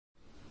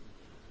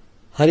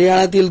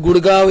हरियाणातील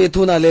गुडगाव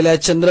येथून आलेल्या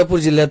चंद्रपूर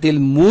जिल्ह्यातील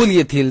मूल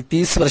येथील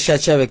 30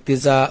 वर्षाच्या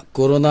व्यक्तीचा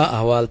कोरोना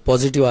अहवाल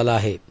पॉझिटिव्ह आला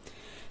आहे।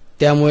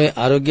 त्यामुळे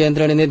आरोग्य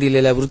यंत्रणेने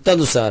दिलेल्या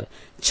वृत्तानुसार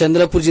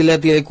चंद्रपूर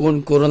जिल्ह्यातील एकूण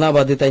कोरोना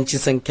बाधितांची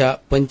संख्या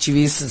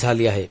 25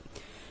 झाली आहे।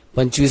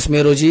 25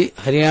 मे रोजी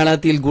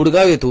हरियाणातील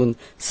गुडगाव येथून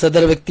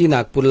सदर व्यक्ती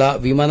नागपूरला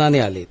विमानाने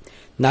आले।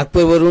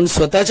 नागपूरवरून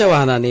स्वतःच्या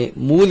वाहनाने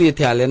मूल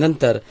येथे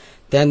आल्यानंतर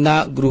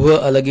त्यांना गृह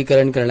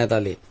अलगीकरण करण्यात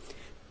आले।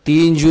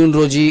 3 जून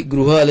रोजी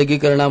गृह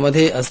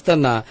अलगीकरणामध्ये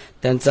असताना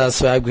त्यांचा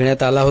स्वॅब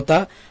घेण्यात आला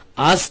होता।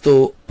 आज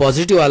तो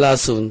पॉझिटिव्ह आला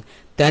असून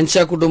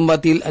त्यांच्या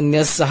कुटुंबातील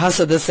अन्य 6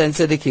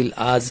 सदस्यांचे देखील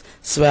आज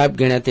स्वॅब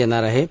घेण्यात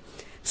येणार आहे।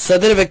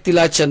 सदर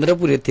व्यक्तीला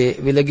चंद्रपूर येथे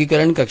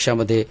विलगीकरण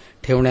कक्षामध्ये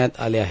ठेवण्यात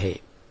आले आहे।